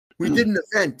We did an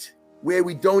event where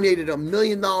we donated $1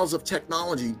 million of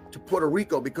technology to Puerto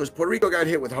Rico because Puerto Rico got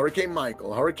hit with Hurricane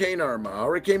Michael, Hurricane Irma,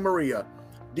 Hurricane Maria,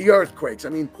 the earthquakes. I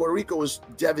mean, Puerto Rico was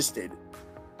devastated.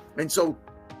 And so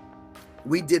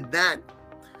we did that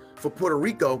for Puerto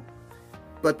Rico,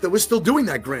 but they were still doing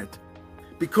that grant.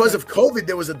 Because of COVID,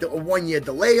 there was a 1-year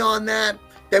delay on that.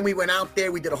 Then we went out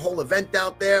there, we did a whole event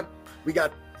out there. We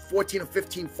got 14 or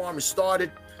 15 farmers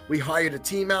started. We hired a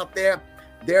team out there.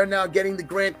 They're now getting the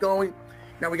grant going.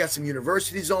 Now we got some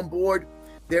universities on board.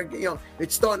 They're,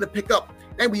 it's starting to pick up.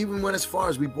 And we even went as far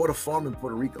as we bought a farm in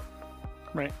Puerto Rico.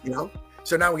 Right.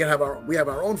 So now we have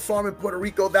our own farm in Puerto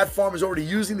Rico. That farm is already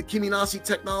using the Kiminasi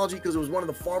technology because it was one of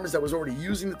the farmers that was already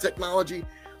using the technology.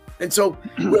 And so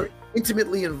we're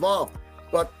intimately involved.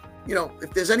 But,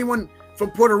 if there's anyone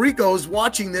from Puerto Rico who's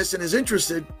watching this and is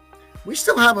interested, we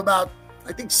still have about,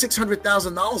 I think,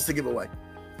 $600,000 to give away.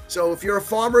 So if you're a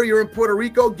farmer, you're in Puerto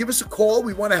Rico, give us a call.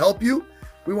 We want to help you.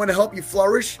 We want to help you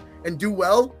flourish and do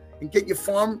well and get your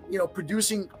farm,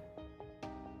 producing